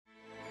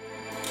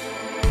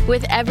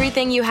With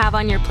everything you have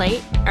on your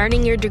plate,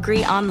 earning your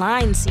degree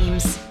online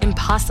seems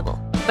impossible.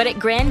 But at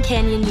Grand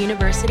Canyon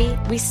University,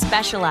 we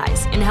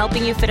specialize in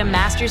helping you fit a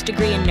master's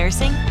degree in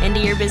nursing into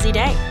your busy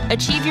day.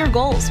 Achieve your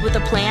goals with a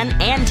plan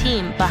and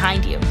team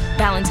behind you.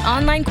 Balance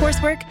online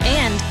coursework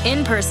and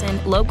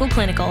in-person, local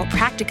clinical,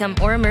 practicum,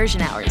 or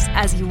immersion hours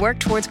as you work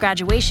towards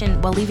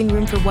graduation while leaving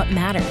room for what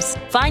matters.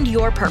 Find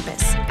your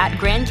purpose at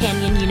Grand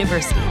Canyon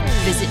University.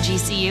 Visit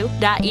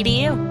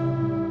gcu.edu.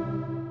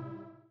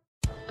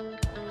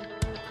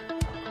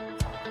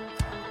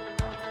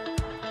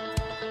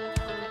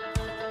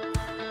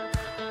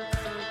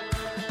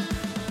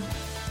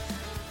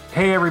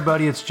 Hey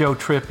everybody, it's Joe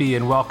Trippi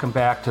and welcome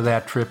back to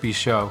That Trippi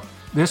Show.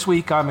 This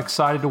week I'm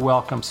excited to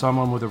welcome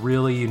someone with a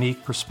really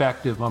unique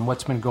perspective on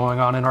what's been going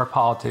on in our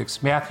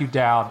politics, Matthew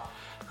Dowd,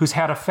 who's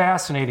had a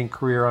fascinating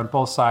career on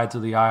both sides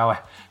of the aisle.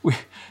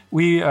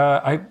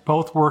 I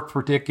both worked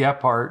for Dick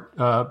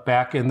Gephardt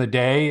back in the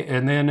day,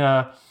 and then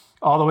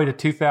all the way to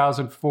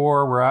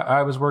 2004 where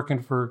I was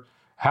working for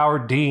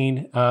Howard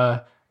Dean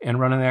and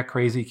running that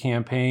crazy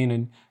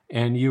campaign,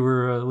 and you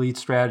were a lead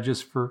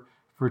strategist for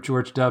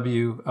George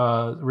W.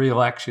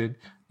 re-election.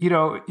 You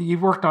know,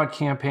 you've worked on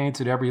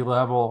campaigns at every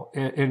level,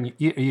 and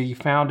you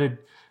founded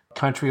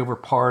Country Over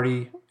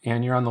Party,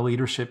 and you're on the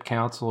leadership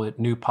council at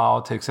New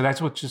Politics. And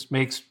that's what just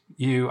makes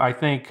you, I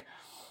think,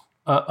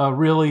 a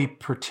really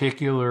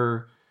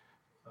particular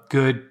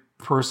good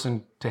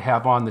person to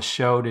have on the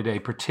show today,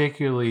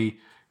 particularly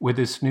with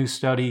this new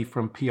study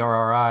from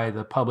PRRI,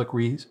 the Public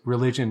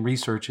Religion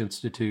Research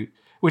Institute,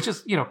 which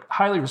is, you know,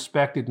 highly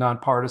respected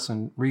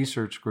nonpartisan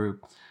research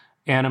group.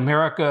 And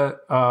America,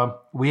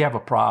 we have a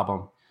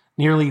problem.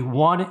 Nearly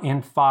 1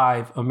 in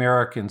 5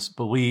 Americans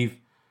believe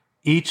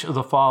each of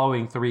the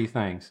following 3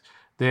 things: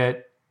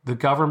 that the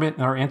government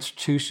and our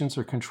institutions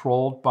are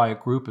controlled by a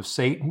group of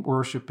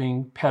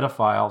Satan-worshiping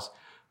pedophiles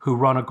who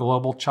run a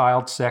global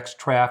child sex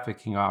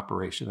trafficking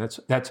operation.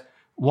 That's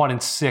 1 in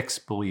 6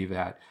 believe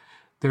that.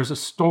 There's a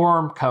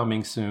storm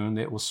coming soon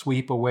that will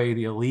sweep away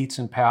the elites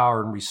in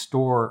power and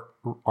restore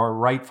our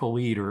rightful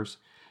leaders.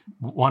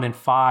 1 in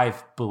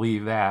 5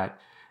 believe that.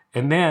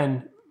 And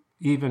then,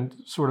 even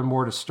sort of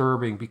more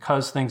disturbing,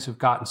 because things have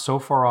gotten so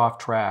far off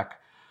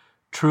track,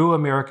 true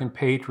American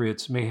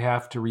patriots may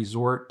have to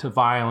resort to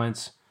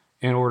violence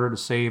in order to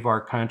save our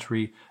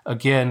country.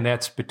 Again,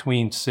 that's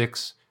between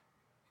 1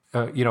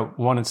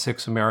 in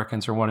 6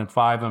 Americans or 1 in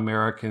 5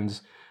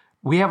 Americans.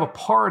 We have a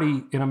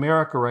party in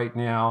America right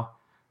now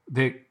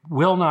that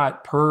will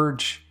not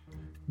purge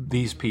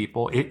these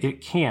people. It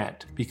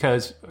can't,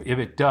 because if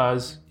it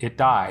does, it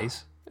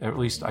dies. At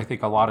least I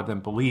think a lot of them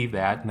believe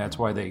that, and that's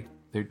why they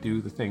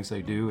do the things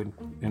they do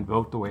and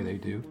vote the way they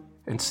do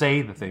and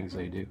say the things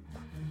they do.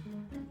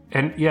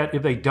 And yet,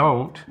 if they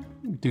don't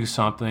do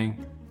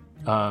something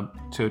to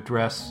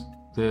address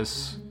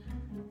this,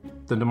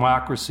 the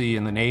democracy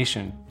and the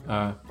nation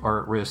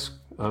are at risk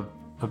of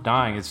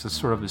dying. It's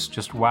just sort of this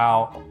just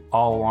wow,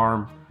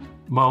 all-alarm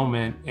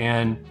moment.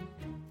 And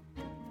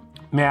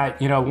Matt,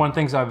 you know, one of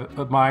the things I've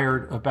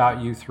admired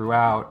about you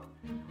throughout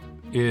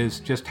is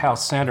just how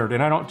centered,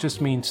 and I don't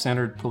just mean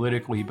centered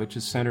politically, but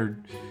just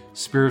centered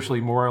spiritually,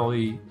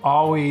 morally,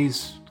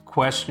 always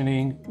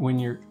questioning when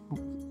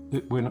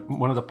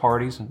one of the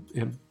parties,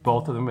 and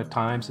both of them at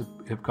times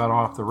have gone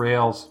off the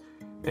rails,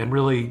 and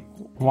really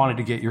wanted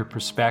to get your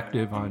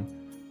perspective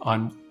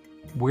on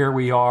where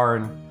we are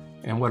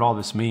and what all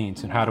this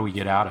means and how do we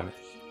get out of it.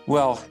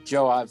 Well,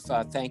 Joe,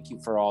 thank you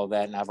for all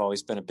that, and I've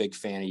always been a big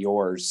fan of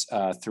yours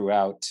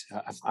throughout.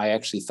 I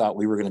actually thought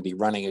we were going to be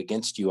running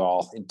against you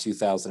all in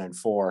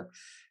 2004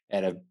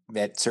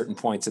 at certain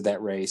points of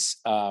that race,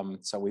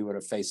 so we would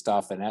have faced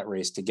off in that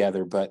race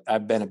together. But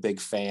I've been a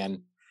big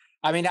fan.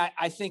 I mean,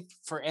 I think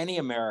for any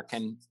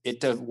American,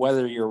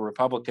 whether you're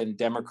Republican,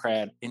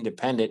 Democrat,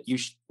 Independent,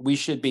 we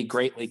should be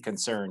greatly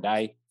concerned.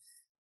 I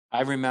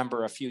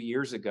remember a few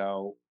years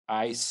ago,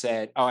 I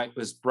said, it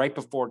was right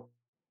before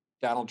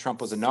Donald Trump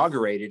was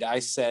inaugurated, I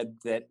said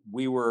that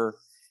we were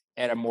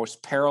at a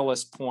most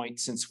perilous point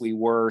since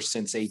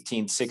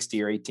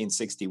 1860 or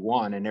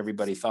 1861. And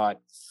everybody thought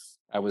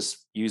I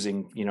was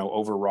using,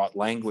 overwrought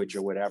language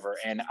or whatever.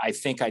 And I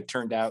think it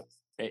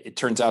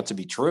turns out to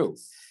be true.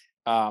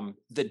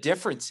 The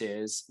difference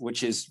is,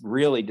 which is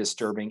really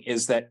disturbing,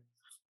 is that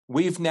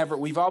we've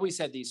always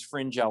had these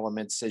fringe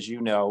elements, as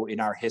you know,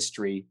 in our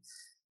history,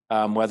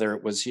 whether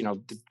it was,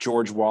 the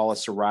George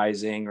Wallace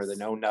Rising or the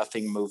Know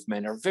Nothing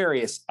movement or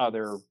various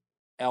other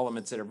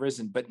elements that have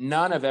risen, but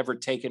none have ever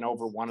taken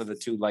over one of the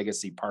two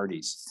legacy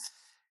parties.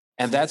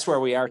 And that's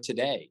where we are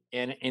today.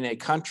 And in a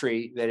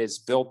country that is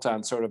built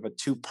on sort of a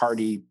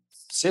two-party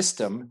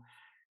system,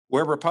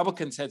 where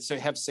Republicans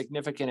have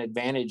significant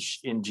advantage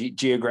in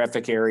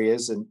geographic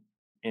areas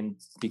and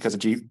because of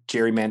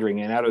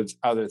gerrymandering and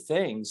other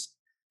things,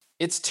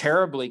 it's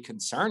terribly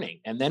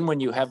concerning. And then when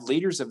you have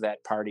leaders of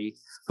that party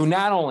who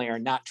not only are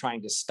not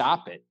trying to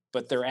stop it,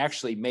 but they're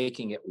actually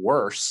making it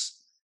worse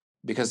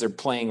because they're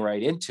playing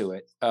right into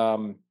it.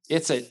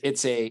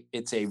 It's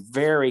a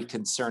very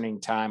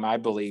concerning time, I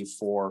believe,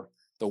 for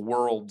the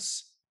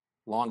world's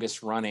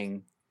longest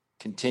running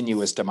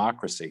continuous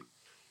democracy.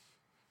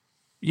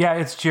 Yeah,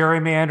 it's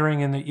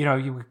gerrymandering,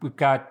 and we've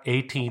got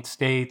 18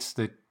 states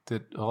that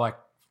elect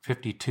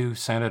 52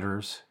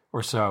 senators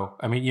or so.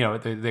 I mean,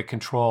 they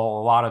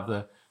control a lot of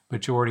the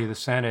majority of the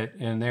Senate,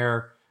 and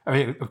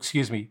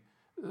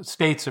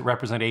states that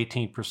represent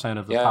 18%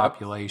 of the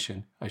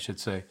population, I should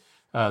say,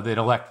 that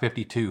elect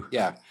 52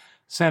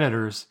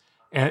 senators,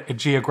 and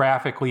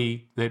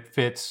geographically that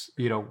fits,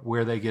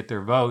 where they get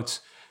their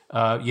votes.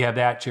 You have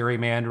that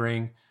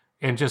gerrymandering,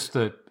 and just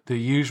the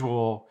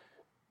usual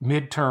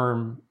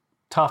midterm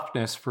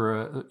toughness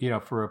for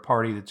a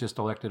party that just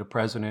elected a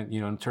president,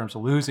 in terms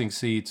of losing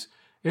seats.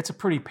 It's a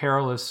pretty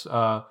perilous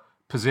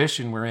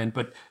position we're in.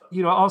 But,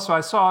 also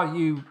I saw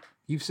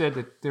you've said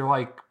that they're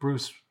like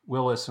Bruce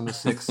Willis in The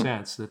Sixth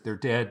Sense, that they're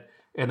dead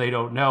and they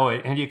don't know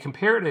it. And you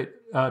compared it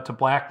to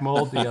black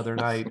mold the other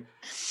night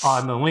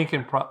on the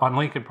Lincoln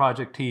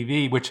Project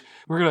TV, which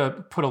we're going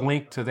to put a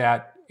link to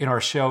that in our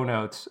show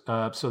notes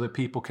so that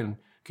people can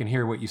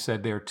hear what you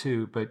said there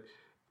too. But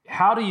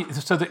how do you,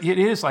 so that it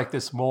is like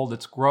this mold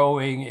that's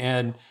growing,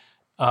 and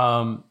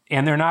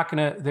they're not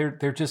going to,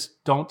 they're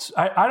just don't,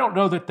 I don't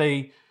know that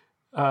they,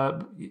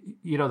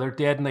 they're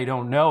dead and they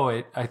don't know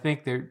it. I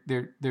think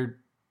they're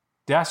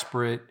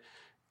desperate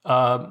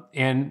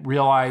and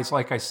realize,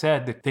 like I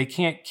said, that they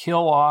can't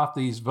kill off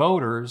these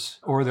voters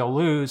or they'll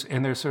lose,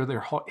 and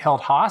they're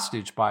held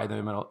hostage by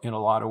them in a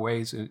lot of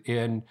ways.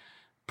 And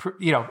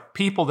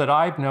people that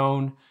I've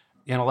known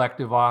in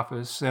elective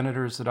office,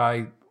 senators that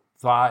I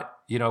thought,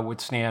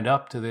 would stand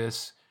up to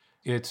this,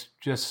 it's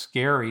just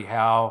scary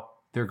how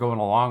they're going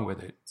along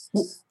with it.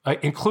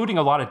 Including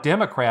a lot of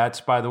Democrats,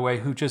 by the way,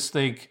 who just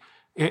think,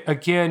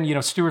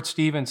 again, Stuart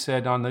Stevens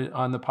said on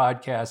the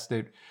podcast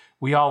that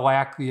we all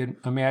lack the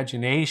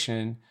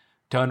imagination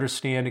to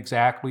understand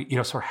exactly,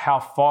 sort of how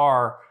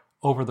far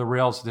over the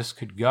rails this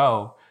could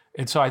go.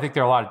 And so I think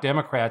there are a lot of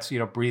Democrats,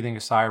 breathing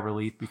a sigh of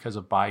relief because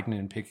of Biden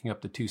and picking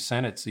up the 2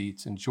 Senate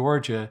seats in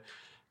Georgia,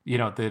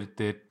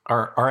 that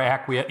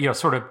are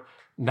sort of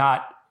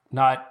not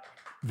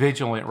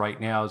vigilant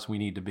right now as we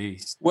need to be.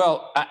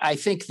 Well, I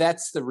think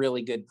that's the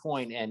really good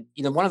point. And,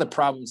 one of the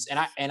problems,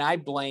 and I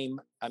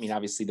blame,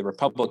 obviously the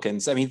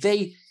Republicans,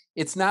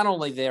 it's not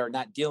only they're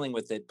not dealing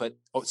with it, but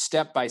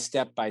step by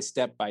step,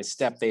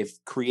 they've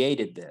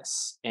created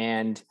this.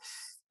 And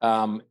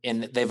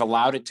they've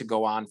allowed it to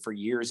go on for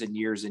years and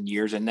years and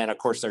years. And then, of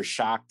course, they're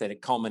shocked that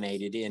it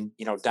culminated in,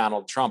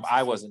 Donald Trump.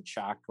 I wasn't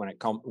shocked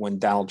when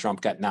Donald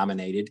Trump got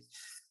nominated.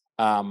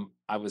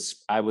 I was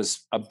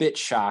a bit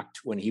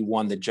shocked when he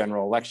won the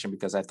general election,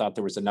 because I thought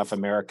there was enough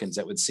Americans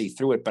that would see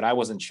through it. But I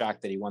wasn't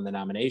shocked that he won the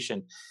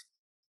nomination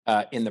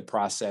in the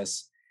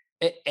process.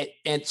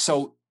 And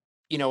so,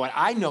 and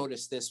I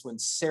noticed this when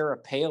Sarah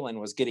Palin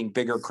was getting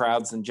bigger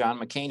crowds than John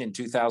McCain in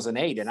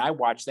 2008. And I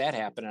watched that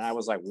happen, and I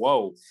was like,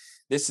 whoa,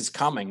 this is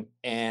coming.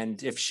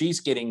 And if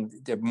she's getting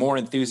more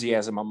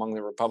enthusiasm among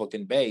the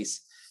Republican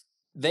base,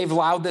 they've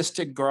allowed this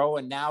to grow.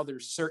 And now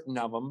there's certain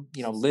of them,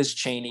 Liz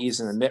Cheney's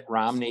and the Mitt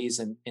Romney's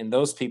and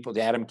those people,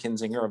 the Adam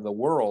Kinzinger of the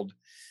world,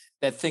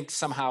 that think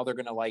somehow they're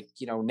going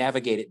to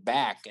navigate it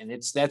back. And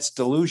that's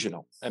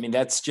delusional.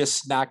 That's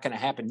just not going to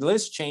happen.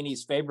 Liz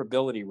Cheney's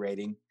favorability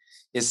rating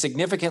is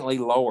significantly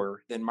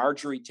lower than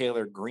Marjorie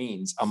Taylor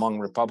Greene's among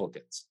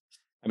Republicans.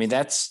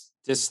 That's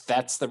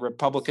the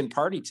Republican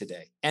Party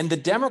today. And the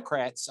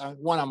Democrats,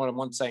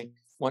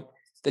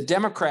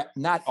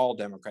 not all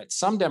Democrats,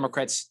 some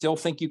Democrats still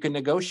think you can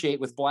negotiate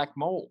with black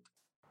mold.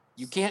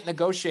 You can't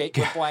negotiate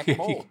with black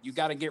mold. You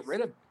got to get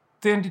rid of it.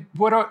 Then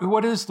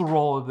what is the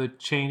role of the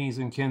Cheneys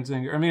and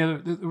Kinzinger?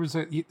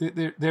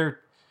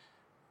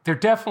 They're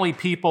definitely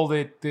people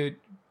that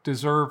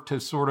deserve to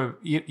sort of,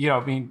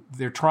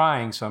 they're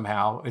trying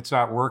somehow. It's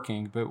not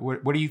working. But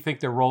what do you think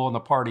their role in the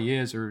party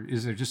is? Or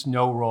is there just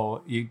no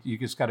role? You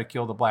just got to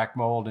kill the black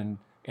mold, and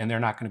they're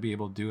not going to be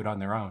able to do it on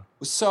their own.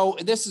 So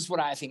this is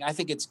what I think. I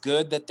think it's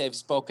good that they've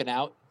spoken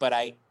out, but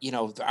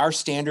our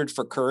standard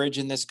for courage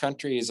in this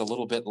country is a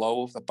little bit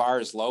low. The bar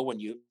is low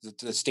when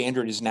the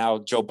standard is now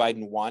Joe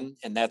Biden won.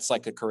 And that's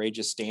like a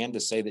courageous stand to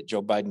say that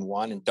Joe Biden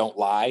won, and don't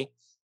lie.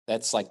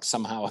 That's like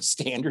somehow a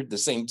standard, the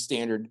same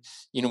standard,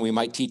 we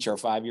might teach our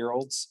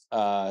 5-year-olds,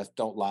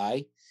 don't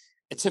lie.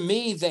 And to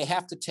me, they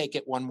have to take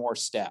it one more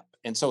step.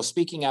 And so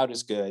speaking out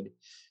is good,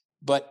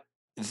 but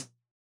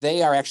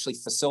they are actually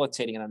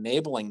facilitating and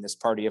enabling this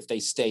party if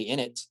they stay in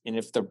it. And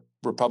if the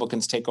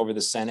Republicans take over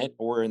the Senate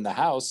or in the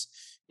House,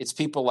 it's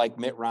people like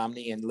Mitt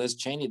Romney and Liz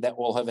Cheney that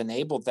will have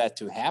enabled that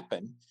to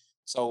happen.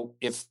 So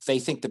if they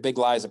think the big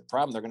lie is a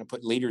problem, they're going to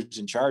put leaders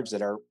in charge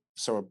that are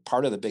sort of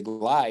part of the big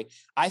lie.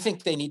 I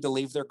think they need to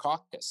leave their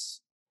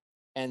caucus,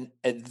 and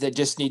they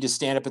just need to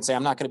stand up and say,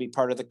 I'm not going to be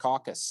part of the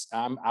caucus.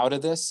 I'm out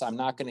of this. I'm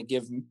not going to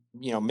give,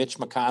 Mitch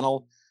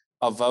McConnell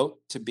a vote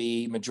to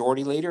be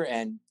majority leader,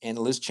 and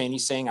Liz Cheney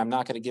saying, I'm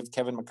not going to give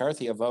Kevin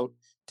McCarthy a vote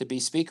to be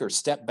speaker.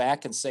 Step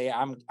back and say,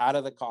 I'm out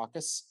of the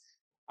caucus.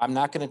 I'm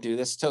not going to do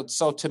this.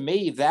 So to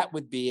me, that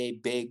would be a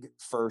big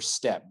first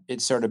step.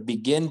 It sort of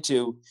begin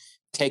to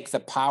take the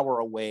power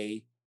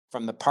away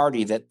from the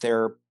party that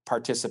their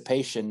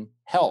participation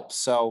helps.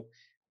 So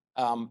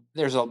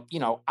there's a,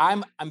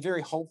 I'm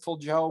very hopeful,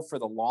 Joe, for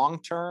the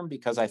long term,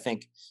 because I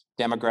think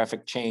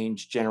demographic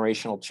change,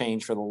 generational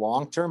change for the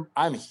long term.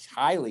 I'm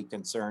highly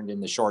concerned in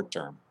the short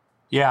term.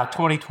 Yeah,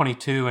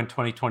 2022 and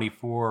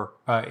 2024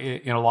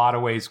 in a lot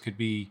of ways could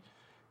be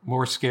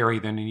more scary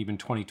than even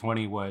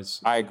 2020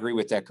 was. I agree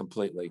with that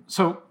completely.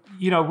 So,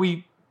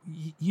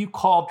 you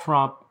called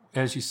Trump,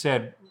 as you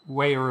said,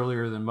 way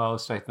earlier than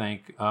most, I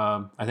think.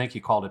 I think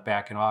you called it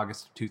back in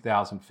August of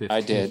 2015.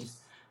 I did.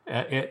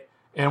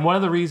 And one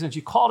of the reasons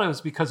you called it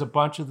was because a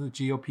bunch of the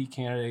GOP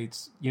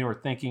candidates, are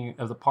thinking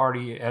of the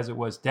party as it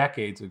was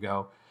decades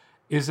ago.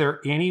 Is there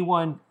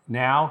anyone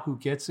now who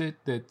gets it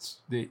that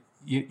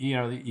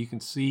you can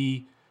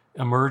see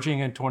emerging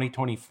in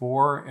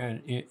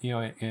 2024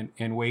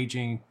 and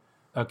waging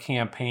a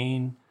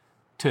campaign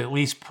to at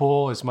least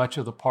pull as much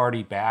of the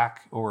party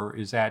back, or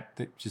is that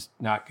just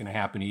not going to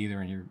happen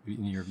either in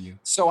your view?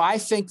 So I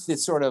think the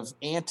sort of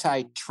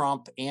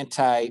anti-Trump,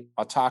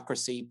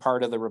 anti-autocracy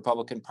part of the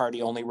Republican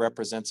Party only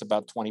represents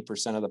about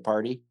 20% of the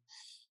party.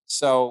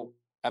 So,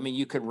 I mean,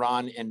 you could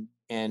run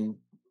and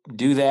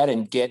do that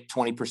and get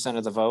 20%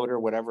 of the vote or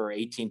whatever,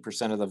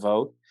 18% of the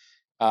vote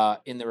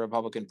in the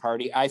Republican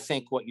Party. I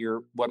think what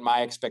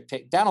my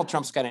expectation, Donald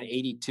Trump's got an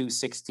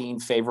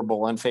 82-16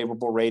 favorable,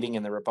 unfavorable rating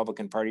in the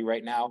Republican Party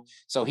right now.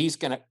 So he's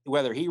going to,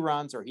 whether he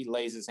runs or he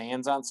lays his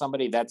hands on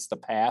somebody, that's the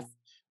path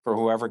for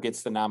whoever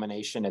gets the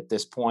nomination at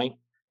this point.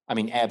 I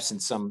mean,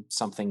 absent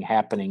something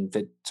happening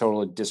that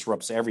totally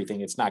disrupts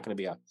everything, it's not going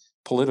to be a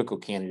political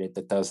candidate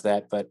that does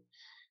that, but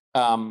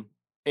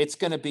it's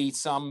going to be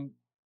some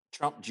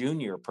Trump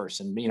Jr.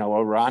 person,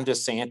 a Ron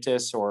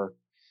DeSantis or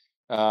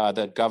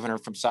the governor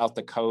from South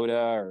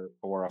Dakota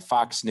or a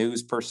Fox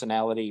News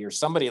personality or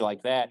somebody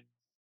like that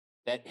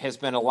has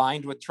been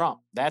aligned with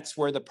Trump. That's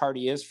where the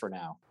party is for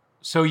now.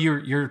 So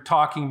you're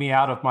talking me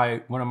out of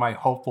one of my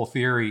hopeful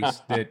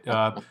theories that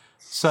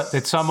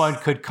that someone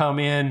could come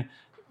in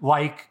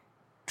like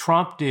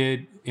Trump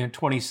did in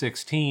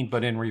 2016,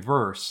 but in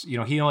reverse.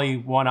 He only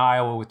won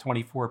Iowa with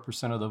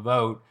 24% of the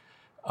vote.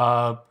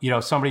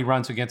 Somebody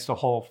runs against a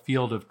whole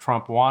field of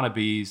Trump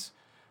wannabes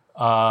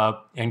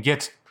and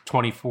gets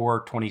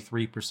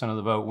 23% of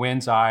the vote,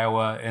 wins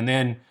Iowa, and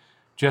then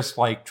just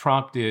like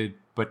Trump did,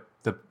 but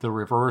the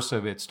reverse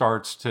of it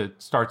starts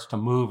to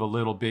move a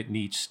little bit in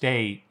each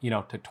state,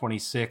 to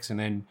 26, and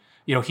then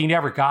he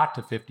never got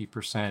to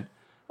 50%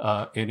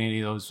 in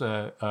any of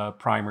those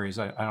primaries.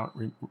 I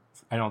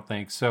don't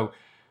think so.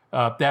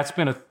 That's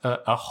been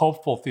a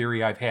hopeful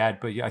theory I've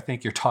had, but I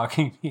think you're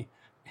talking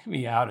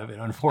me out of it,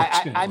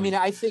 unfortunately. I mean,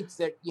 I think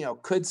that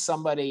could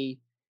somebody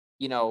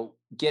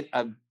get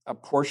a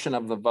portion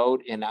of the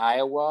vote in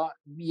Iowa?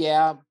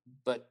 Yeah,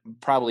 but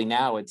probably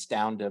now it's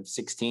down to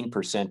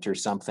 16% or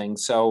something.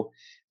 So,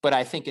 but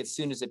I think as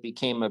soon as it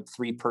became a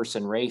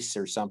 3-person race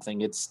or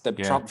something, it's the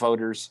Trump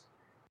voters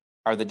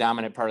are the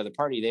dominant part of the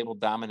party. They will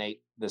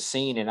dominate the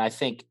scene. And I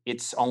think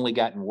it's only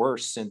gotten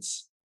worse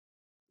since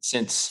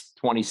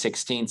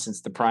 2016, since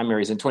the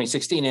primaries in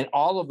 2016. And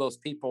all of those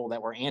people that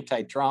were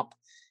anti-Trump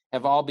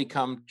have all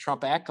become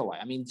Trump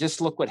acolytes. I mean, just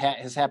look what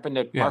has happened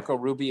to Marco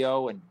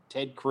Rubio and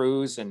Ted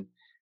Cruz and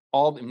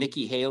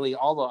Nikki Haley,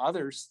 all the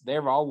others.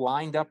 They're all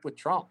lined up with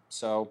Trump.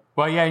 So,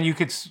 well, yeah, and you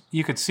could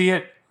see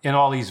it in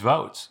all these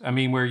votes. I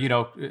mean, where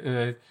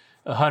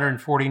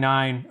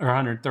 149 or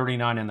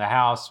 139 in the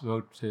House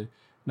vote to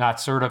not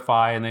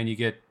certify, and then you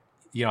get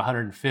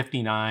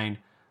 159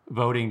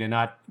 voting to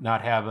not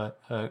have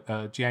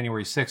a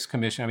January 6th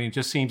commission. I mean, it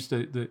just seems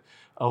that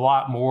a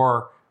lot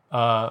more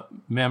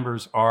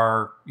members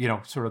are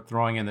sort of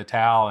throwing in the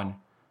towel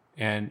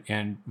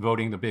and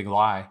voting the big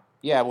lie.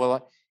 Yeah,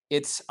 well,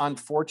 it's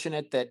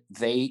unfortunate that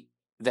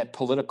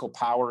political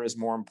power is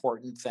more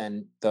important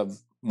than the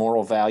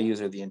moral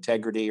values or the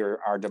integrity or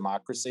our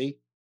democracy.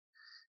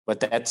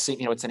 But that's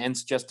it's an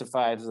ends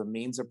justifies the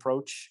means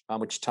approach,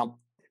 which Trump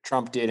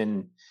did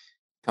in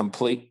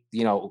complete.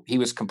 He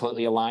was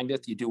completely aligned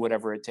with. You do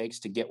whatever it takes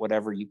to get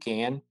whatever you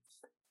can,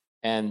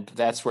 and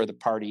that's where the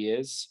party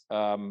is.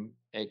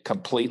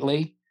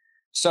 Completely.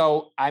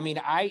 So, I mean,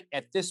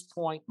 at this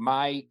point,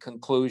 my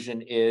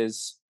conclusion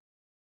is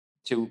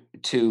to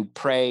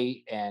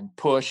pray and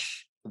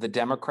push the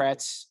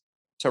Democrats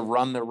to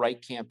run the right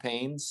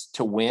campaigns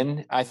to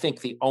win. I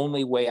think the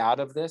only way out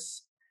of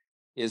this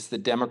is the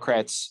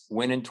Democrats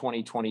win in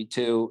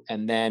 2022,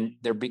 and then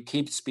there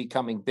keeps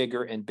becoming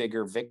bigger and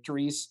bigger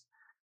victories,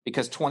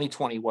 because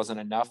 2020 wasn't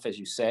enough, as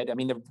you said. I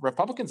mean, the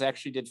Republicans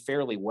actually did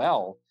fairly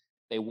well.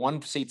 They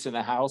won seats in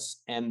the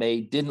House, and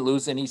they didn't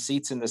lose any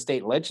seats in the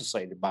state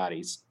legislative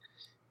bodies.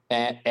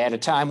 At a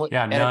time when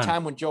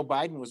Joe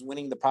Biden was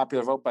winning the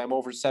popular vote by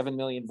over 7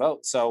 million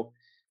votes. So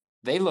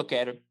they look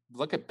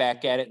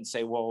back at it and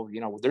say, well,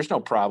 there's no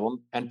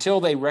problem, until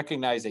they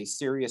recognize a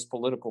serious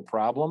political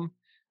problem,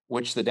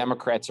 which the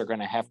Democrats are going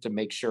to have to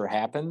make sure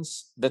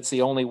happens. That's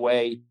the only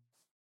way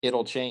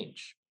it'll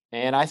change.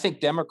 And I think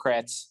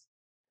Democrats,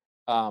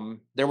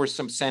 there were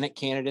some Senate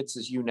candidates,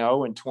 as you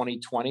know, in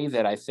 2020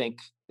 that I think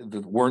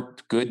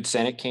weren't good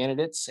Senate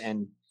candidates.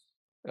 And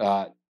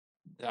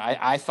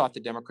I thought the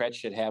Democrats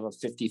should have a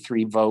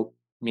 53 vote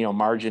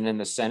margin in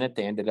the Senate.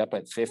 They ended up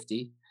at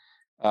 50.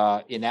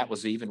 And that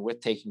was even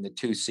with taking the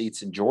 2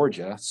 seats in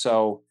Georgia.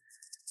 So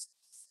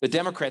the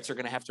Democrats are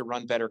going to have to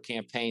run better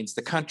campaigns.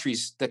 The country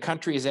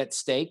is at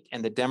stake,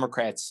 and the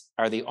Democrats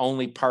are the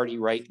only party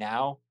right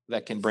now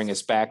that can bring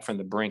us back from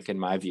the brink, in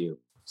my view.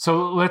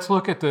 So let's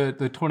look at the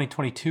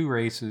 2022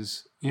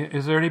 races.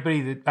 Is there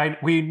anybody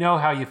we know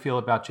how you feel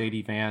about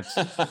J.D. Vance?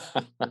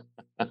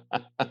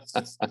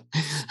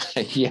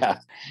 Yeah.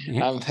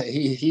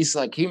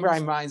 He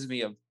reminds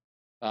me of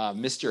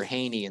Mr.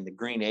 Haney in the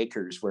Green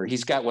Acres, where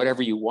he's got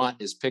whatever you want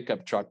in his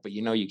pickup truck, but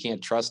you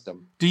can't trust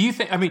him. Do you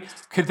think,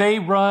 could they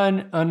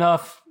run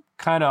enough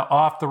kind of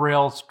off the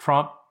rails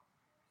Trump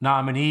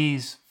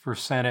nominees for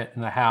Senate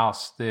and the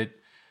House that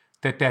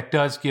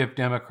does give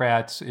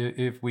Democrats,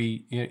 if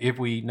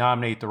we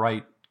nominate the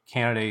right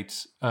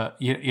candidates,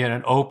 in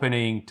an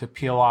opening to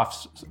peel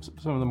off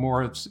some of the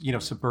more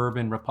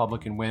suburban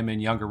Republican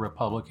women, younger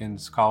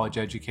Republicans, college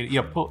educated,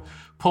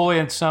 pull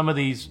in some of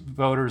these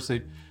voters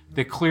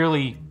that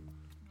clearly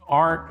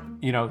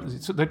aren't,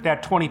 so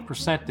that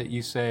 20% that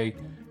you say,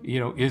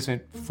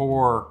 isn't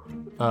for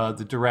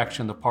the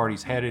direction the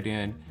party's headed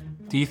in.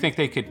 Do you think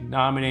they could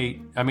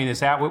nominate?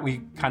 Is that what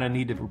we kind of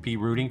need to be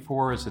rooting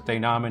for? Is that they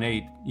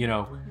nominate?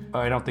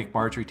 I don't think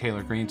Marjorie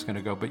Taylor Greene's going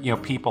to go, but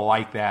people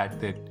like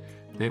that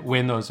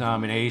win those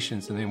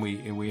nominations, and then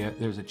we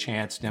there's a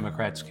chance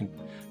Democrats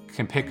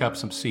can pick up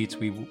some seats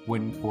we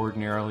wouldn't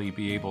ordinarily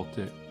be able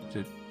to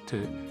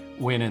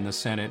win in the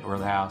Senate or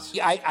the House.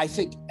 Yeah, I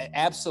think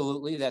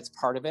absolutely that's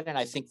part of it. And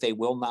I think they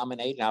will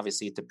nominate. And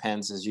obviously it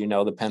depends, as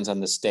depends on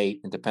the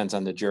state. It depends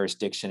on the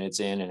jurisdiction it's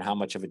in and how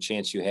much of a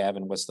chance you have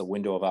and what's the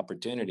window of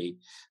opportunity.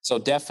 So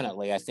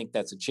definitely, I think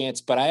that's a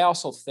chance. But I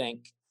also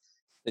think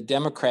the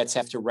Democrats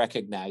have to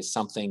recognize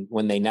something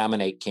when they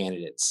nominate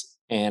candidates.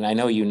 And I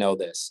know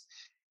this,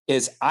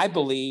 is I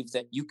believe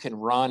that you can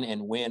run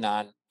and win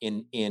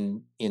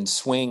in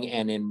swing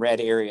and in red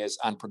areas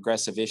on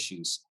progressive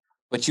issues.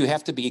 But you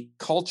have to be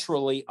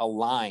culturally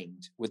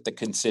aligned with the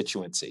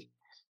constituency.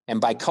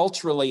 And by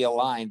culturally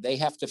aligned, they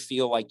have to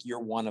feel like you're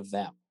one of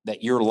them,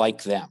 that you're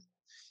like them.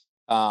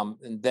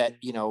 And that,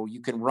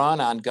 you can run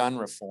on gun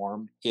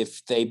reform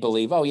if they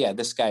believe, oh, yeah,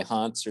 this guy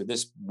hunts or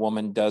this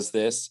woman does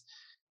this.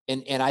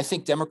 And I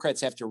think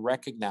Democrats have to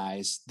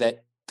recognize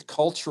that the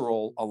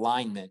cultural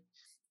alignment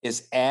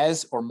is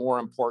as or more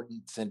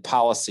important than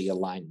policy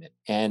alignment.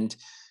 And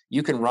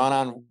you can run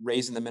on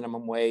raising the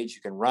minimum wage.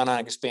 You can run on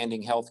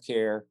expanding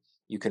healthcare.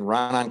 You can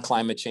run on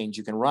climate change.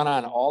 You can run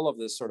on all of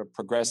the sort of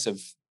progressive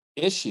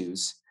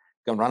issues.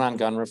 You can run on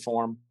gun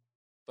reform.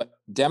 But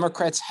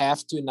Democrats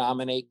have to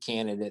nominate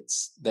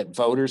candidates that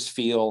voters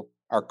feel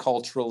are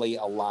culturally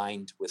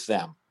aligned with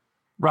them.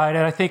 Right.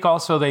 And I think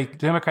also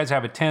Democrats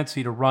have a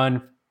tendency to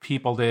run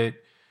people that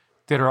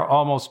are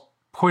almost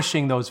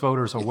pushing those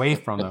voters away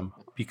from them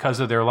because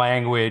of their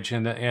language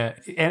and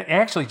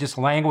actually just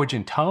language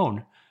and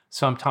tone.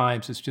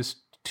 Sometimes it's just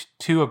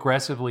too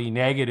aggressively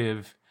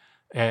negative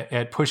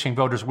at pushing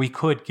voters. We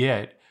could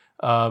get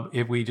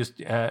if we just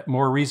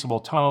more reasonable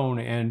tone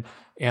and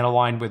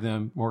align with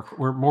them.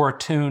 We're more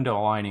attuned to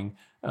aligning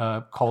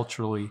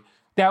culturally.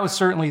 That was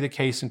certainly the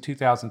case in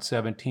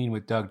 2017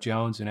 with Doug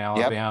Jones in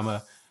Alabama.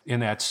 Yep. In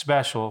that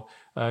special,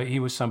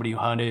 he was somebody who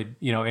hunted,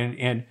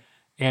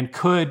 and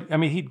could.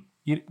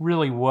 He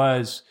really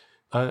was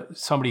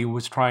somebody who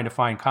was trying to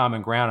find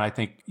common ground. I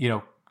think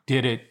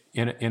did it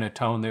in a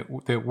tone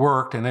that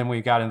worked. And then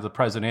we got into the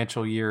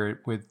presidential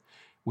year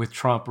with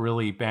Trump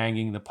really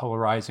banging the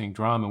polarizing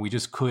drum, and we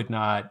just could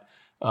not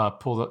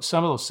pull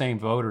some of those same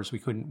voters.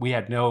 We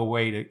had no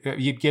way to.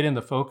 You'd get in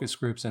the focus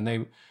groups, and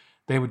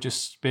they would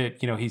just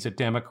spit. He's a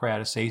Democrat,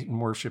 a Satan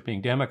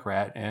worshiping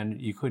Democrat, and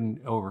you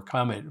couldn't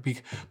overcome it.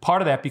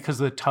 Part of that because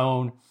of the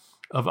tone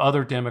of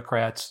other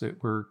Democrats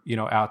that were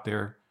out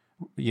there,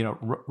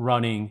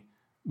 running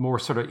more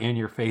sort of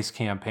in-your-face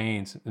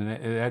campaigns, and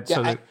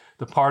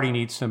the party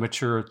needs to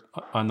mature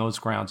on those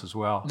grounds as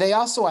well. They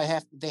also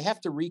they have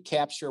to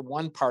recapture.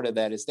 One part of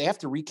that is they have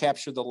to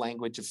recapture the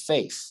language of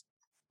faith.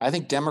 I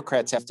think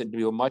Democrats have to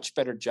do a much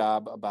better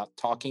job about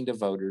talking to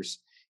voters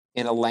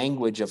in a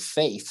language of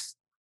faith,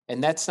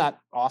 and that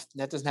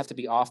doesn't have to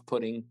be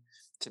off-putting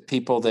to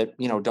people that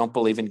don't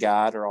believe in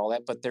God or all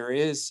that. But there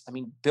is.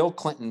 Bill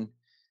Clinton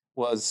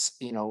was,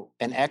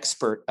 an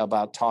expert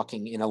about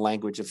talking in a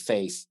language of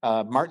faith.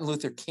 Martin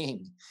Luther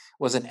King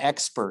was an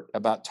expert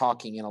about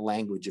talking in a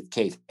language of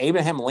faith.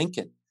 Abraham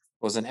Lincoln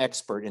was an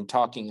expert in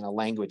talking in a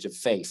language of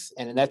faith.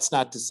 And that's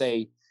not to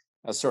say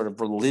a sort of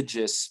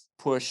religious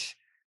push,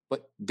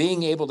 but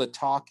being able to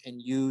talk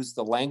and use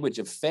the language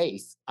of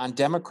faith on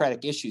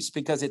democratic issues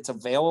because it's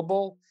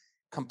available,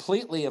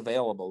 completely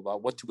available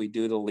about what do we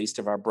do to the least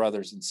of our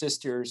brothers and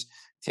sisters,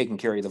 taking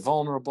care of the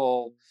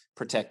vulnerable,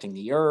 protecting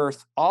the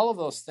earth. All of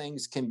those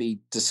things can be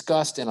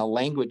discussed in a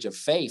language of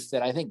faith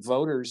that I think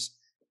voters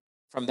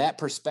from that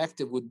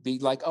perspective would be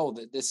like, oh,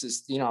 this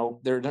is,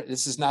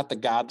 this is not the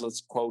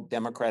godless, quote,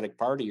 Democratic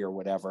Party or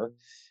whatever.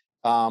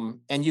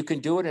 And you can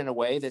do it in a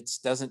way that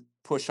doesn't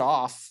push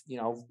off,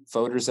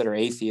 voters that are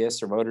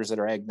atheists or voters that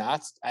are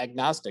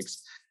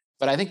agnostics.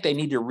 but I think they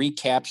need to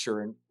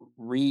recapture and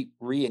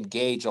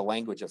re-engage a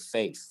language of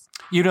faith.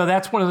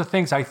 That's one of the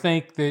things I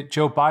think that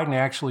Joe Biden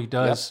actually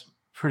does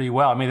pretty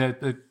well. I mean,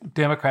 the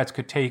Democrats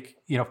could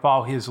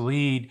follow his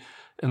lead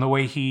in the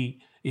way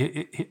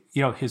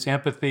his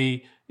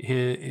empathy,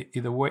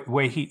 the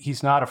way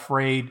he's not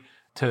afraid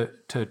to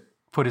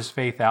put his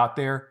faith out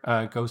there,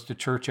 goes to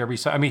church every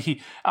Sunday. I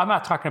mean, I'm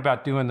not talking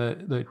about doing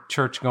the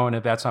church going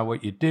if that's not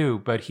what you do,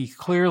 but he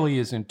clearly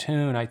is in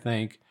tune, I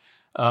think.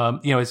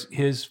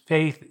 His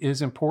faith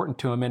is important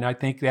to him, and I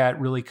think that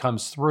really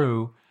comes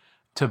through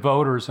to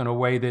voters in a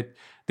way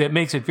that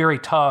makes it very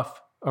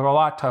tough, or a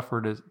lot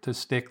tougher to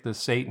stick the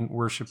Satan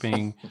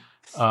worshiping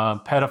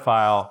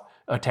pedophile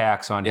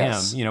attacks on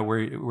him.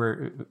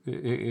 Where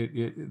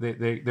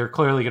they're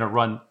clearly going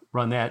to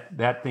run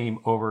that theme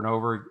over and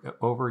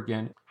over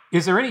again.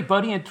 Is there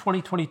anybody in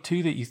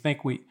 2022 that you think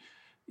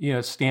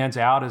stands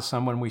out as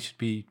someone we should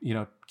be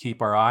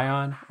keep our eye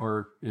on,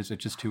 or is it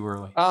just too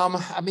early?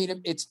 I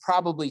mean, it's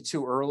probably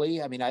too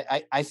early. I mean,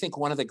 I think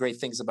one of the great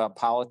things about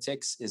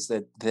politics is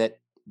that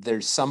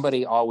there's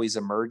somebody always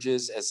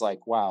emerges as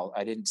like, wow,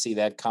 I didn't see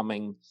that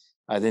coming.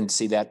 I didn't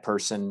see that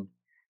person.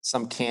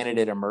 Some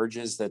candidate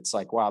emerges that's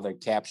like, wow, they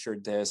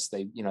captured this.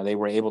 They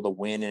were able to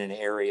win in an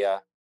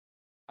area.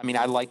 I mean,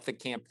 I like the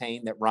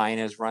campaign that Ryan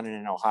is running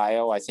in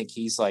Ohio. I think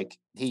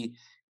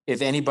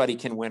if anybody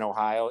can win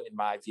Ohio, in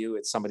my view,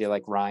 it's somebody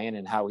like Ryan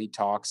and how he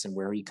talks and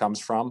where he comes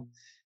from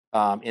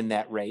in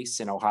that race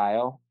in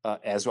Ohio.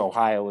 As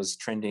Ohio is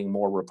trending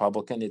more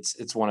Republican,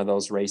 it's one of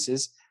those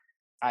races.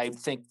 I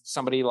think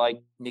somebody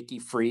like Nikki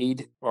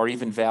Fried or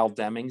even Val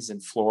Demings in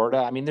Florida.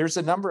 I mean, there's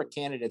a number of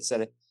candidates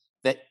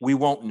that we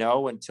won't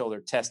know until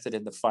they're tested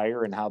in the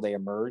fire and how they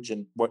emerge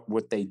and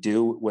what they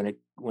do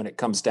when it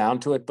comes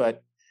down to it.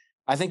 But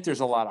I think there's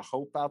a lot of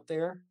hope out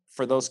there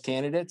for those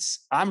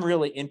candidates. I'm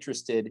really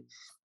interested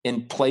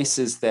in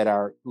places that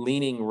are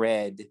leaning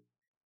red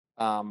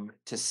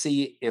to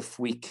see if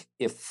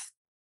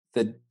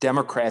the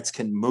Democrats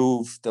can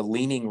move the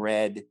leaning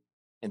red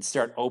and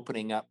start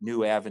opening up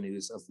new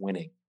avenues of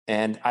winning.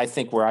 And I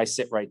think where I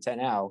sit right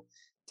now,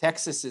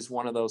 Texas is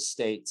one of those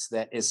states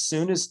that as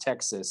soon as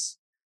Texas,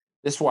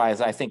 this is why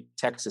I think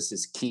Texas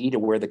is key to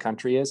where the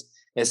country is.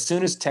 As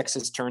soon as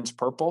Texas turns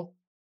purple,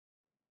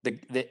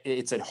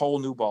 it's a whole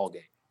new ball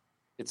game.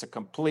 It's a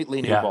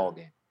completely new ball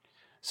game.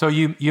 So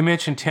you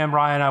mentioned Tim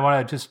Ryan. I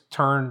want to just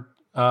turn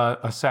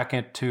a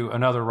second to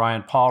another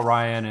Ryan, Paul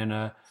Ryan,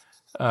 and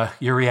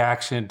your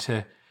reaction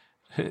to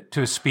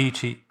a speech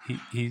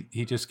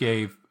he just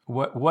gave.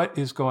 What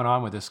is going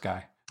on with this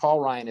guy? Paul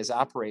Ryan is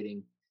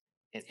operating,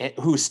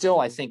 who still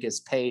I think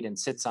is paid and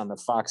sits on the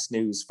Fox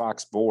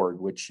board,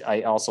 which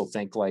I also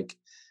think, like,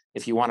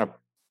 if you want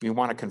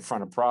to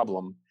confront a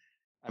problem.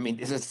 I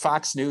mean,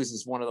 Fox News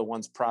is one of the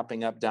ones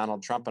propping up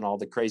Donald Trump and all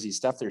the crazy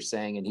stuff they're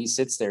saying, and he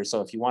sits there. So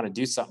if you want to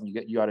do something,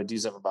 you ought to do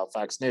something about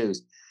Fox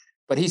News.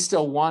 But he's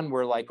still one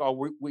where, like,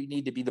 oh, we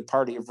need to be the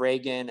party of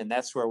Reagan, and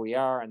that's where we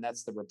are, and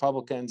that's the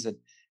Republicans. And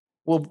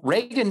well,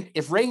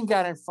 if Reagan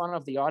got in front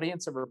of the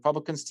audience of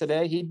Republicans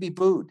today, he'd be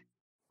booed.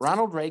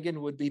 Ronald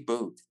Reagan would be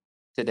booed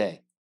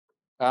today.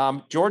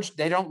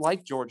 They don't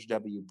like George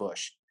W.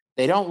 Bush.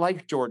 They don't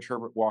like George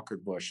Herbert Walker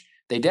Bush.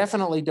 They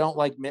definitely don't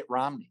like Mitt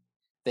Romney.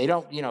 They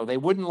don't, they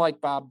wouldn't like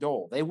Bob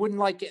Dole. They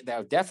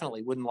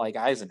definitely wouldn't like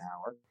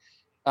Eisenhower.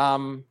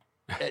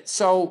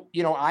 So,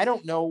 I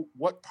don't know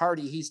what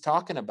party he's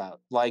talking about.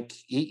 Like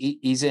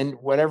he's in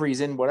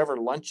whatever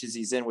lunches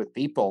he's in with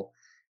people.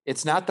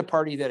 It's not the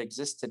party that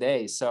exists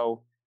today.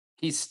 So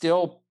he's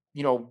still,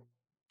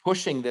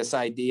 pushing this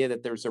idea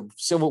that there's a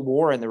civil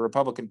war in the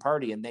Republican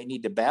Party and they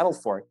need to battle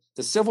for it.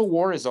 The Civil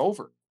War is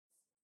over.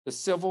 The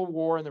Civil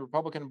War in the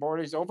Republican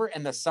Party is over,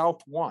 and the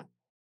South won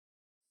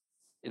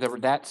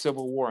that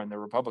Civil War in the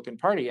Republican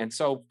Party. And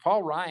so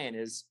Paul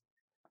Ryan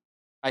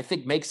I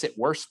think makes it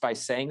worse by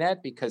saying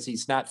that because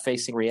he's not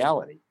facing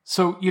reality.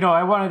 So,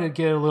 I wanted to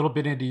get a little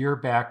bit into your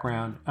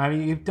background. I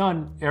mean, you've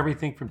done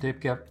everything from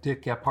Dick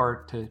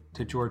Gephardt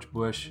to George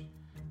Bush.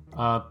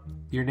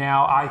 You're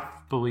now, I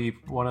believe,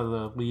 one of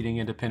the leading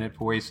independent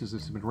voices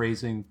that's been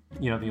raising,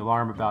 the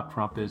alarm about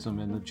Trumpism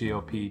and the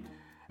GOP.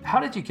 How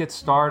did you get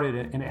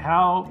started, and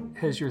how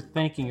has your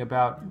thinking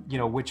about,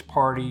 which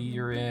party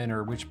you're in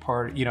or which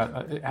party,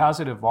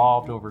 how's it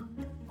evolved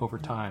over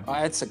time?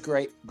 That's a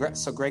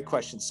great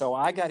question. So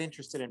I got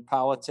interested in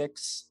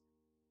politics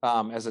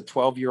as a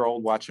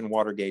 12-year-old watching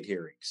Watergate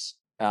hearings.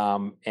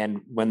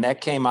 And when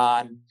that came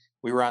on,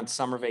 we were on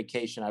summer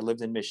vacation. I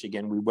lived in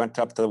Michigan. We went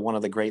up to one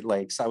of the Great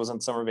Lakes. I was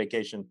on summer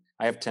vacation.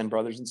 I have 10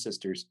 brothers and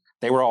sisters.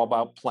 They were all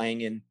about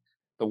playing in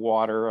the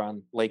water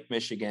on Lake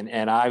Michigan.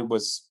 And I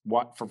was,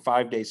 for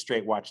 5 days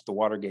straight, watched the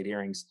Watergate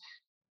hearings.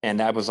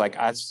 And I was like,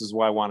 this is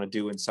what I want to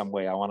do in some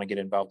way. I want to get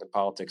involved in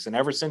politics. And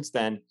ever since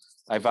then,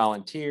 I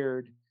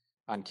volunteered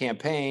on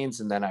campaigns,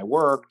 and then I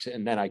worked,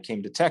 and then I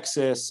came to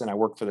Texas, and I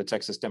worked for the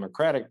Texas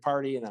Democratic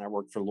Party, and then I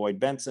worked for Lloyd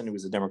Bentsen, who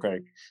was a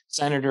Democratic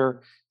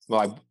senator.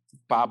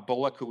 Bob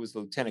Bullock, who was the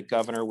lieutenant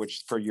governor,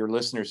 which, for your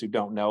listeners who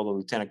don't know, the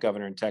lieutenant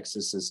governor in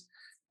Texas is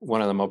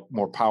one of the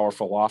more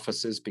powerful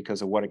offices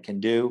because of what it can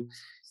do.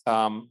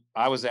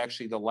 I was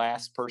actually the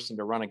last person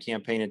to run a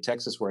campaign in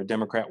Texas where a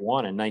Democrat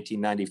won in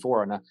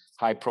 1994 in a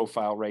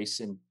high-profile race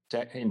in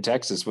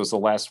Texas. Was the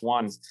last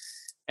one.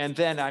 And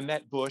then I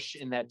met Bush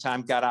in that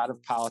time, got out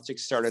of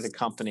politics, started a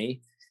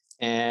company,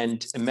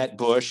 and met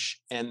Bush.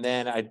 And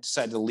then I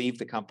decided to leave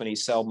the company,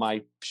 sell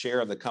my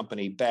share of the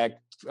company back.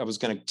 I was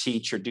going to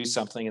teach or do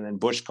something, and then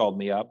Bush called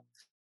me up.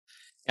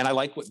 And I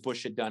like what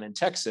Bush had done in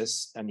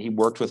Texas. And he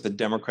worked with a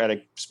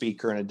Democratic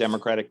speaker and a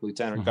Democratic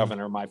lieutenant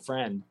governor, my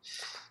friend.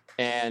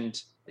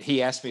 And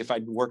he asked me if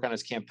I'd work on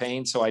his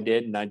campaign. So I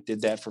did. And I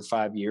did that for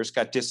 5 years,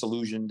 got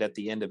disillusioned at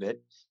the end of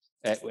it.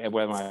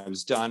 When I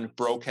was done,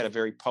 had a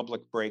very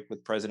public break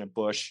with President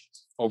Bush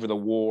over the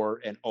war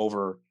and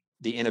over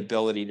the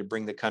inability to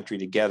bring the country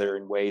together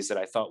in ways that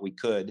I thought we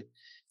could.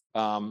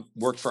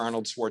 Worked for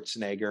Arnold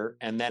Schwarzenegger.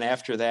 And then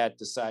after that,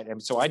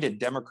 so I did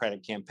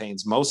Democratic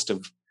campaigns most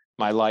of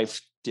my life,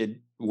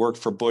 did work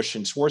for Bush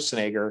and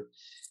Schwarzenegger,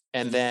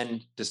 and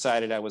then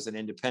decided I was an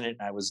independent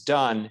and I was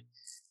done.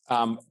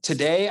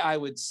 Today, I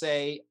would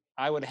say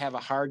I would have a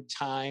hard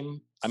time.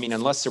 I mean,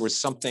 unless there was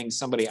somebody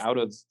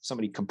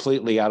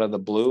completely out of the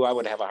blue, I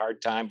would have a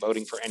hard time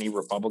voting for any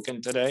Republican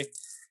today,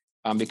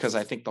 because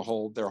I think the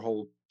whole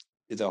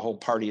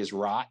party is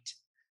rot.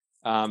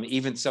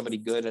 Even somebody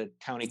good, a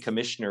county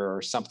commissioner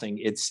or something,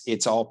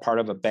 it's all part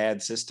of a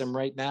bad system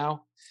right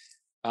now.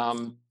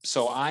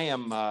 So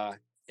I'm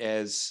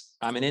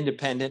an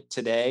independent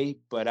today,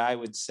 but I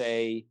would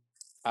say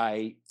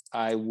I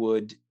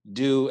would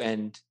do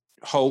and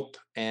hope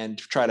and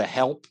try to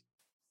help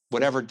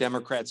whatever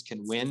Democrats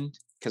can win.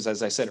 Because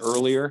as I said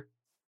earlier,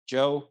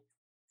 Joe,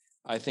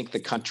 I think the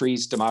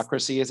country's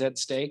democracy is at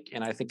stake.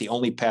 And I think the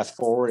only path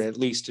forward, at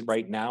least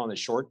right now in the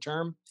short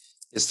term,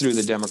 is through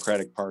the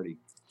Democratic Party.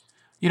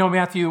 You know,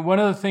 Matthew, one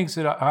of the things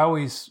that I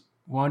always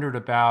wondered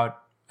about,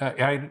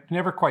 I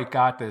never quite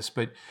got this,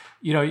 but,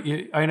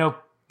 I know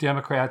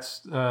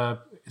Democrats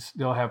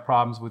still have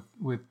problems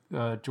with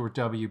George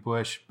W.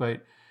 Bush,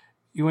 but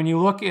when you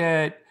look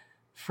at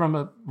from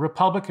a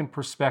Republican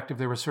perspective,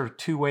 there were sort of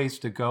two ways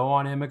to go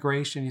on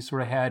immigration. You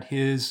sort of had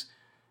his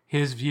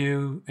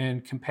view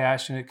and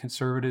compassionate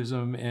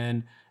conservatism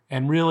and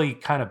really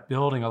kind of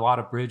building a lot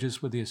of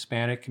bridges with the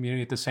Hispanic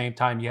community. At the same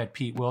time, you had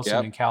Pete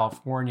Wilson in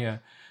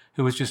California,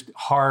 who was just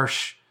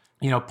harsh,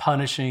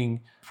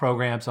 punishing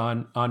programs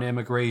on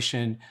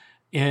immigration.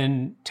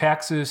 In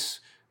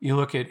Texas, you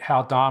look at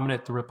how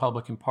dominant the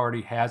Republican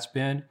Party has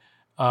been.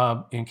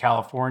 In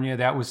California,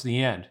 that was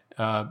the end.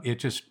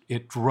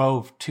 It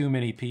drove too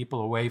many people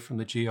away from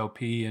the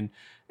GOP,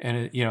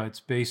 and it's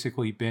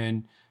basically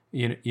been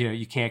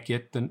you can't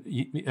get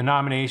a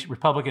nomination,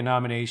 Republican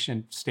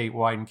nomination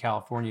statewide in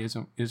California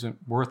isn't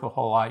worth a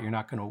whole lot. You're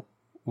not going to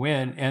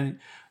win, and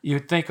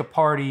you'd think a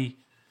party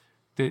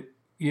that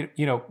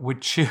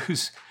would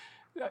choose.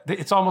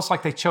 It's almost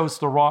like they chose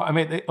the wrong. I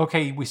mean,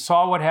 we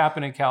saw what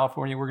happened in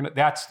California.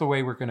 That's the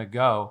way we're gonna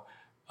go,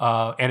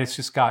 and it's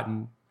just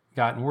gotten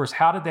worse.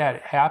 How did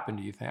that happen,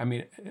 do you think? I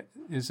mean,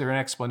 is there an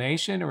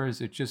explanation, or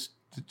is it just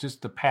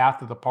the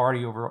path of the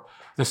party over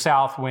the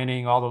South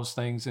winning, all those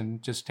things,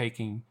 and just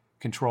taking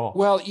control?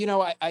 Well,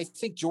 I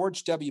think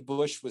George W.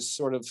 Bush was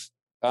sort of,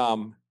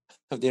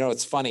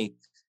 it's funny.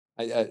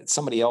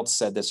 Somebody else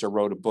said this or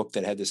wrote a book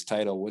that had this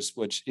title,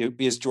 which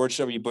is George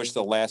W. Bush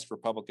the last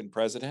Republican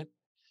president,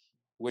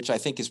 which I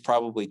think is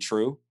probably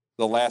true.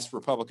 The last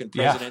Republican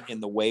president in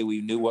the way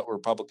we knew what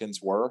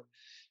Republicans were.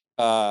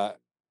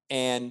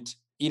 And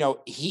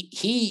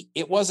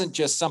it wasn't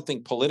just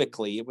something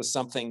politically. It was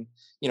something,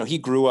 he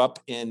grew up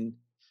in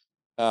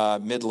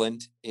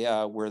Midland,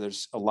 where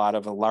there's a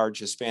large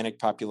Hispanic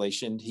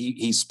population.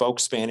 He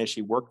spoke Spanish.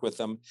 He worked with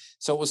them.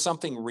 So it was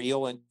something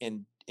real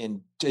and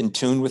in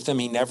tune with them.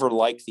 He never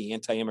liked the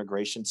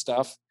anti-immigration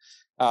stuff.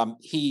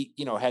 He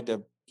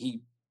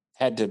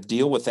had to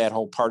deal with that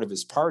whole part of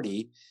his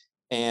party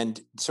and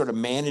sort of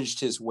managed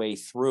his way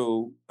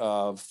through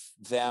of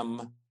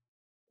them.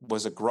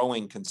 Was a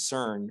growing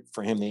concern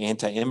for him, the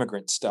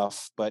anti-immigrant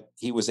stuff, but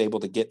he was able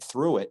to get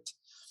through it,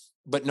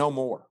 but no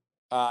more.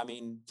 I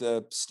mean,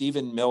 the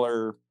Stephen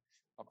Miller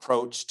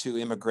approach to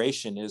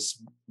immigration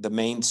is the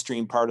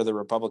mainstream part of the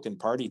Republican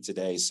Party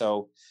today.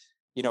 So,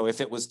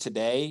 if it was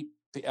today,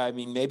 I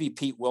mean, maybe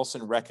Pete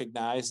Wilson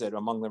recognized that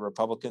among the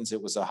Republicans,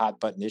 it was a hot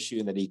button issue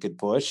and that he could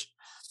push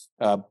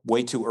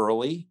way too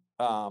early.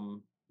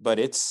 But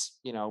it's,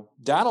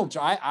 Donald,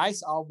 I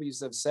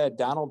always have said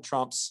Donald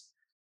Trump's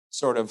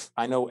sort of,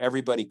 I know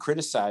everybody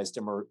criticized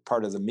him, or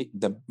part of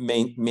the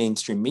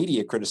mainstream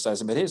media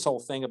criticized him, but his whole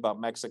thing about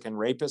Mexican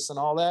rapists and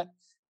all that,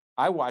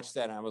 I watched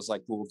that and I was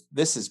like, well,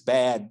 this is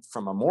bad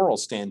from a moral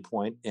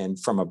standpoint and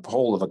from a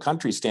whole of a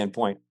country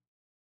standpoint.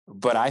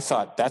 But I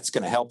thought that's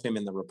going to help him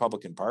in the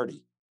Republican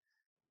Party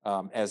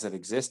as it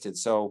existed.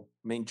 So,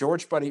 I mean,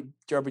 George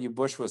W.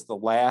 Bush was the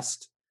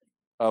last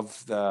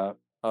of the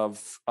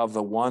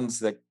ones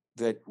that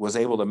was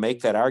able to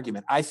make that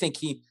argument. I think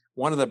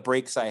one of the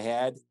breaks I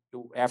had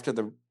after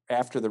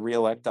the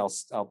reelect,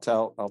 I'll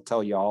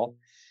tell y'all,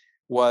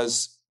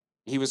 was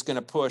he was going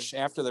to push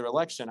after the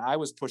election. I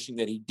was pushing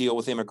that he deal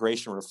with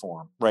immigration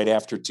reform right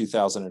after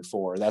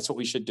 2004. That's what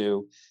we should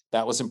do.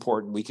 That was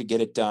important. We could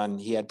get it done.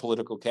 He had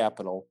political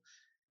capital,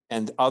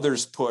 and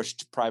others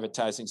pushed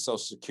privatizing Social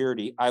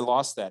Security. I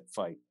lost that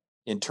fight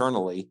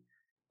internally,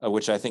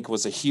 which I think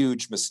was a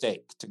huge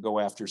mistake to go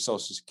after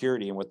Social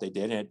Security and what they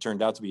did. And it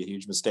turned out to be a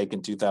huge mistake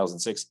in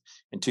 2006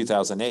 and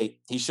 2008.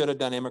 He should have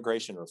done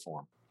immigration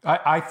reform.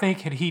 I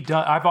think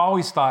I've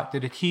always thought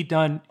that had he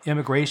done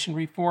immigration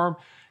reform,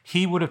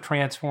 he would have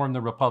transformed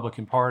the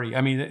Republican Party.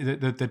 I mean,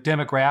 the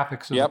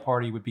demographics of the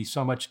party would be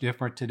so much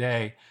different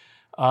today.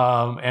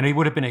 And he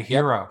would have been a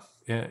hero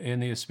in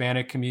the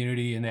Hispanic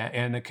community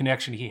and the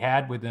connection he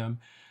had with them.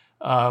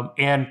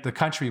 And the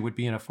country would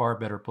be in a far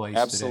better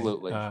place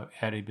today,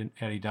 had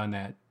he done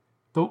that.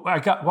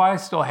 But why I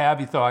still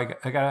have you, though, I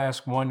got to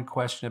ask one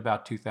question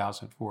about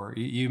 2004.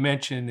 You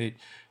mentioned that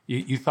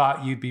you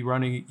thought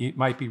you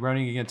might be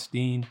running against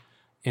Dean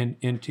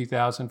in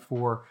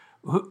 2004.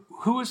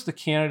 Who was the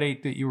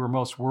candidate that you were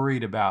most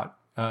worried about,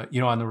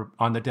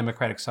 on the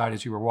Democratic side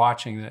as you were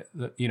watching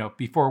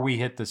before we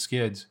hit the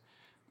skids?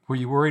 Were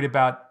you worried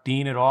about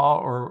Dean at all,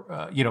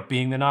 or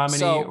being the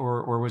nominee,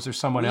 or was there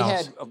someone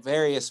else? We had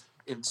various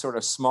sort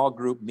of small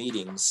group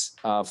meetings,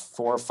 4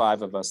 or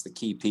 5 of us, the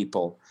key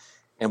people,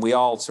 and we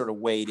all sort of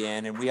weighed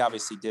in, and we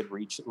obviously did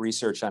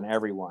research on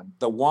everyone.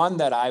 The one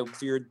that I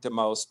feared the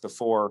most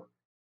before,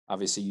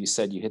 obviously you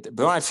said you hit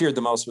the one I feared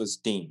the most was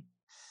Dean,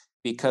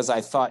 because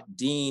I thought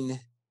Dean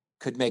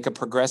could make a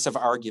progressive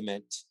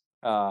argument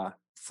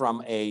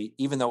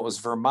even though it was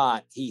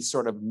Vermont, he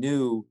sort of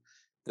knew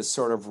the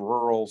sort of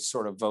rural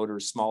sort of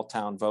voters, small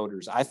town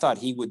voters. I thought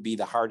he would be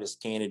the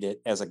hardest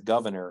candidate as a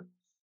governor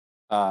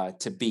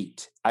to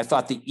beat. I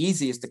thought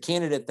the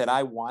candidate that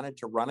I wanted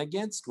to run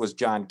against was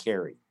John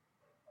Kerry.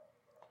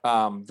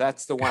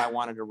 That's the one I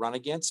wanted to run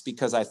against,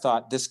 because I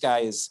thought this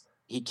guy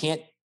he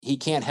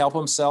can't help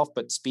himself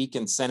but speak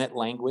in Senate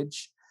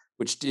language,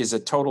 which is a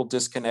total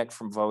disconnect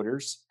from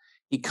voters.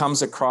 He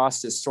comes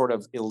across as sort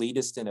of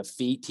elitist in a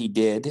feat he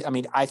did. I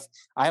mean, I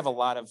have a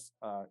lot of,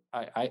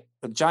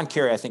 John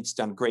Kerry, I think, has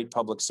done great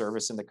public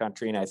service in the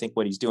country. And I think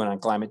what he's doing on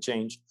climate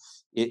change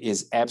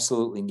is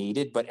absolutely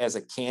needed. But as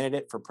a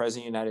candidate for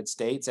president of the United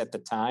States at the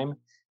time,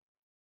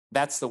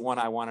 that's the one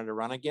I wanted to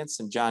run against.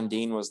 And John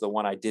Dean was the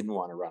one I didn't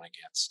want to run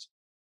against.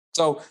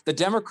 So the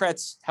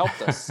Democrats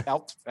helped us,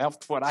 helped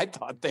what I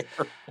thought they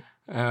were.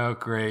 Oh,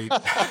 great.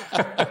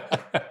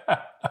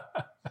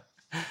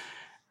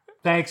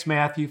 Thanks,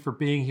 Matthew, for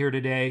being here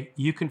today.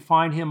 You can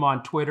find him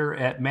on Twitter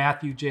at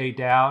Matthew J.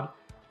 Dowd,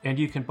 and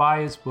you can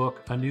buy his book,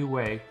 A New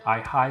Way.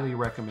 I highly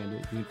recommend it.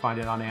 You can find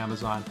it on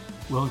Amazon.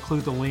 We'll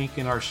include the link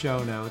in our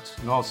show notes,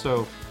 and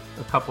also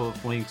a couple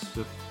of links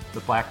to the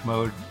Black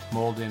Mold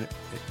in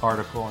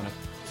article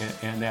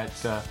and that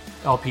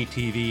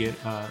LPTV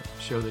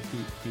show that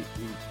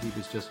he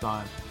was just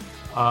on,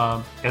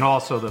 and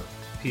also the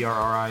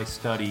PRRI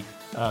study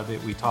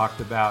that we talked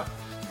about.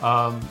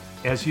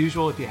 As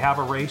usual, if you have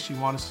a race you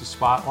want us to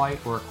spotlight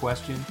or a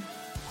question,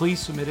 please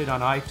submit it on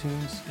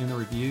iTunes in the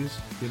reviews,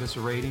 give us a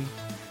rating,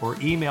 or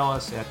email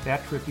us at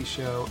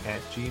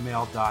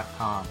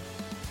thattrippyshow@gmail.com.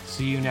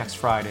 See you next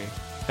Friday.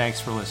 Thanks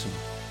for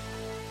listening.